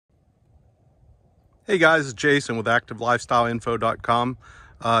Hey guys, it's Jason with ActiveLifestyleInfo.com.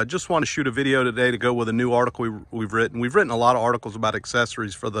 Just want to shoot a video today to go with a new article we've written. We've written a lot of articles about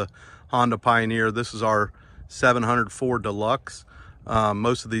accessories for the Honda Pioneer. This is our 704 Deluxe.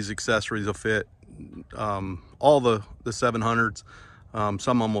 Most of these accessories will fit all the 700s.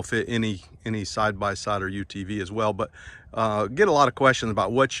 Some of them will fit any side-by-side or UTV as well. But get a lot of questions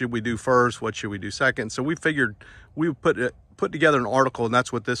about what should we do first, what should we do second. So we figured we would put together an article, and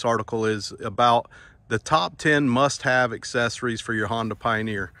that's what this article is about: the top 10 must-have accessories for your Honda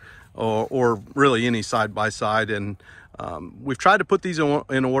Pioneer, or really any side-by-side. And we've tried to put these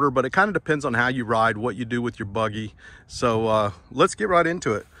in order, but it kind of depends on how you ride, what you do with your buggy. So let's get right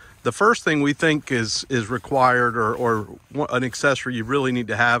into it. The first thing we think is required, or an accessory you really need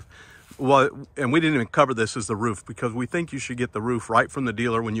to have, well, and we didn't even cover this, is the roof, because we think you should get the roof right from the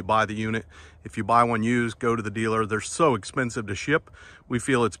dealer when you buy the unit. If you buy one used, go to the dealer. They're so expensive to ship. We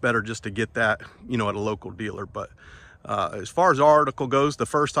feel it's better just to get that, at a local dealer. But as far as our article goes, the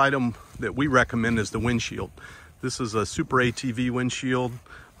first item that we recommend is the windshield. This is a Super ATV windshield,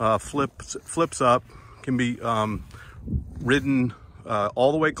 flips up, can be ridden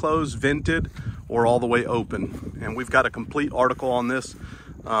all the way closed, vented, or all the way open. And we've got a complete article on this.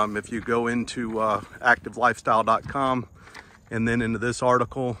 If you go into activelifestyle.com and then into this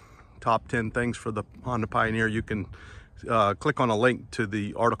article, top 10 things for the Honda Pioneer, you can click on a link to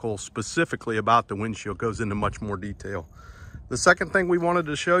the article specifically about the windshield. It goes into much more detail. The second thing we wanted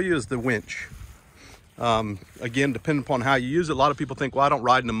to show you is the winch. Again, depending upon how you use it, a lot of people think, well, I don't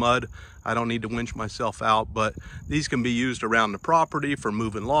ride in the mud, I don't need to winch myself out. But these can be used around the property for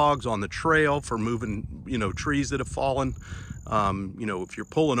moving logs on the trail, for moving, trees that have fallen. If you're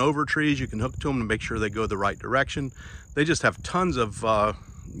pulling over trees, you can hook to them to make sure they go the right direction. They just have tons of,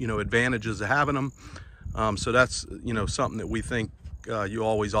 advantages of having them. So that's, something that we think you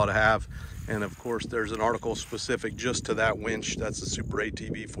always ought to have. And of course, there's an article specific just to that winch. That's the Super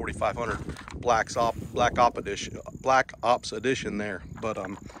ATV 4500 Black Ops edition there. But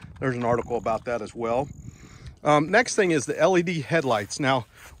there's an article about that as well. Next thing is the LED headlights. Now,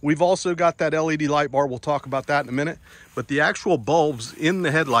 we've also got that LED light bar. We'll talk about that in a minute. But the actual bulbs in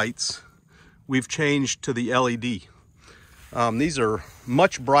the headlights, we've changed to the LED. These are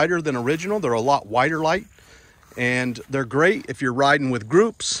much brighter than original. They're a lot wider light, and they're great if you're riding with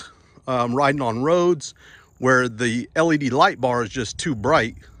groups, riding on roads where the LED light bar is just too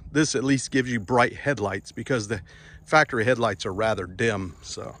bright. This at least gives you bright headlights, because the factory headlights are rather dim.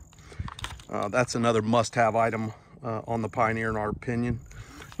 So that's another must-have item on the Pioneer, in our opinion.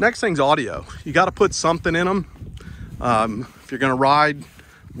 Next thing's audio. You got to put something in them. If you're going to ride,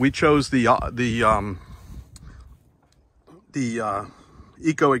 we chose the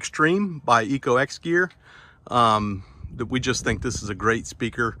Eco Extreme by Eco X Gear. We just think this is a great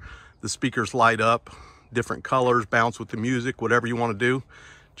speaker. The speakers light up, different colors, bounce with the music, whatever you want to do.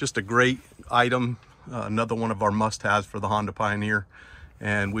 Just a great item. Another one of our must-haves for the Honda Pioneer.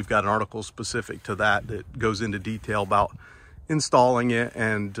 And we've got an article specific to that goes into detail about installing it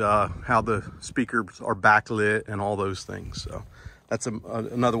and how the speakers are backlit and all those things. So that's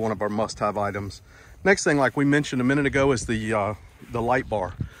another one of our must-have items. Next thing, like we mentioned a minute ago, is the light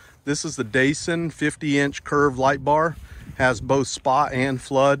bar. This is the Dason 50-inch curved light bar. Has both spot and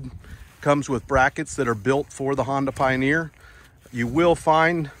flood. Comes with brackets that are built for the Honda Pioneer. You will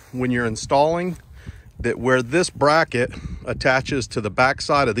find when you're installing that where this bracket attaches to the back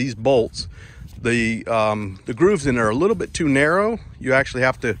side of these bolts, the grooves in there are a little bit too narrow. You actually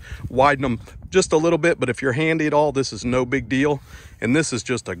have to widen them just a little bit, but if you're handy at all, this is no big deal. And this is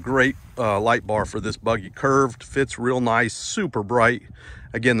just a great light bar for this buggy. Curved, fits real nice, super bright.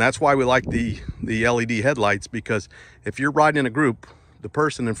 Again, that's why we like the LED headlights, because if you're riding in a group, the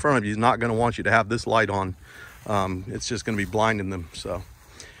person in front of you is not going to want you to have this light on. It's just going to be blinding them. So,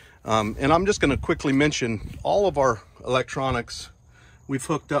 and I'm just going to quickly mention all of our electronics we've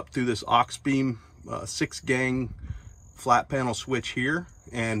hooked up through this Auxbeam 6-gang flat panel switch here,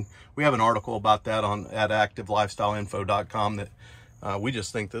 and we have an article about that at activelifestyleinfo.com that we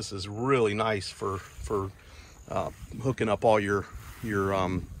just think this is really nice for hooking up all your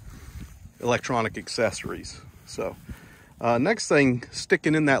electronic accessories. So next thing,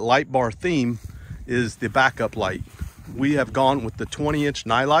 sticking in that light bar theme, is the backup light. We have gone with the 20-inch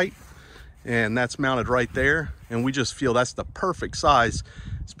Nightlight, and that's mounted right there, and we just feel that's the perfect size,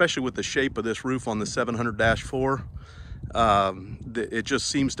 especially with the shape of this roof on the 700-4. It just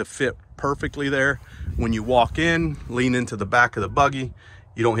seems to fit perfectly there. When you walk in, lean into the back of the buggy,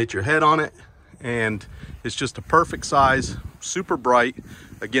 you don't hit your head on it, and it's just a perfect size, super bright,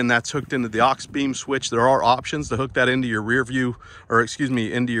 Again, that's hooked into the aux beam switch. There are options to hook that into your rear view, or excuse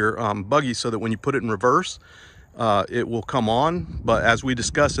me, into your buggy, so that when you put it in reverse, it will come on. But as we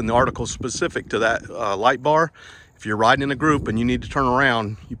discussed in the article specific to that light bar, if you're riding in a group and you need to turn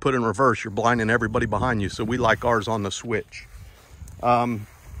around, you put it in reverse, you're blinding everybody behind you. So we like ours on the switch.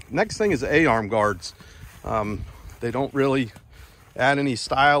 Next thing is the A-arm guards. They don't really add any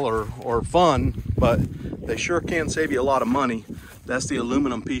style or fun, but they sure can save you a lot of money. That's the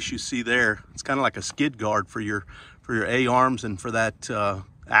aluminum piece you see there. It's kind of like a skid guard for your A-arms and for that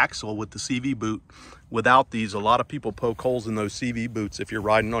axle with the CV boot. Without these, a lot of people poke holes in those CV boots if you're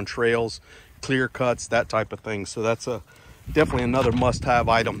riding on trails, clear cuts, that type of thing. So that's definitely another must-have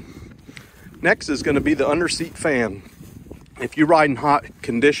item. Next is going to be the under-seat fan. If you ride in hot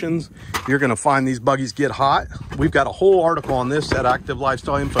conditions, you're going to find these buggies get hot. We've got a whole article on this at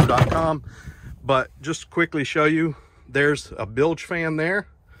activelifestyleinfo.com, but just to quickly show you, there's a bilge fan there.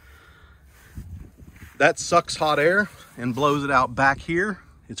 That sucks hot air and blows it out back here.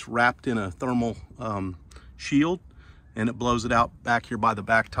 It's wrapped in a thermal shield, and it blows it out back here by the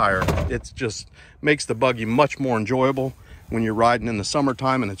back tire. It just makes the buggy much more enjoyable when you're riding in the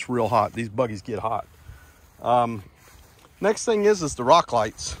summertime and it's real hot. These buggies get hot. Next thing is the rock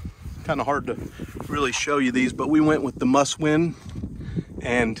lights. Kind of hard to really show you these, but we went with the Must Win,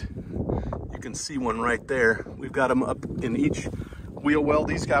 and you can see one right there. We've got them up in each wheel well.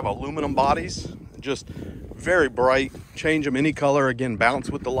 These have aluminum bodies, just very bright. Change them any color, again,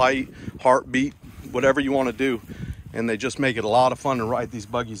 bounce with the light, heartbeat, whatever you want to do. And they just make it a lot of fun to ride these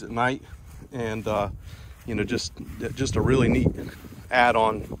buggies at night. And you know, just a really neat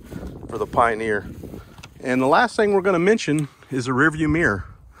add-on for the Pioneer. And the last thing we're going to mention is a rear view mirror.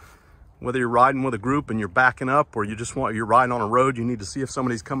 Whether you're riding with a group and you're backing up, or you're riding on a road, you need to see if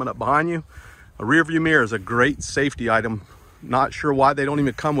somebody's coming up behind you. A rear view mirror is a great safety item. Not sure why they don't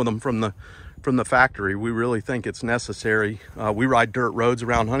even come with them from the factory. We really think it's necessary. We ride dirt roads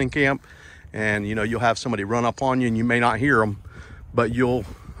around hunting camp, and you know, you'll have somebody run up on you and you may not hear them, but you'll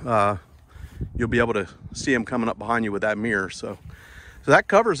be able to see them coming up behind you with that mirror. So that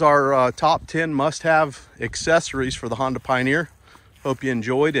covers our top 10 must-have accessories for the Honda Pioneer. Hope you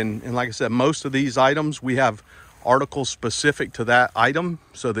enjoyed. And like I said, most of these items, we have articles specific to that item,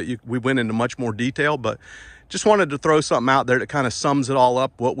 so that we went into much more detail. But just wanted to throw something out there that kind of sums it all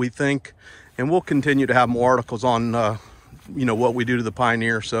up, what we think. And we'll continue to have more articles on, you know, what we do to the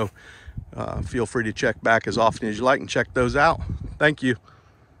Pioneer. So feel free to check back as often as you like and check those out. Thank you.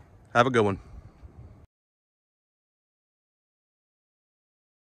 Have a good one.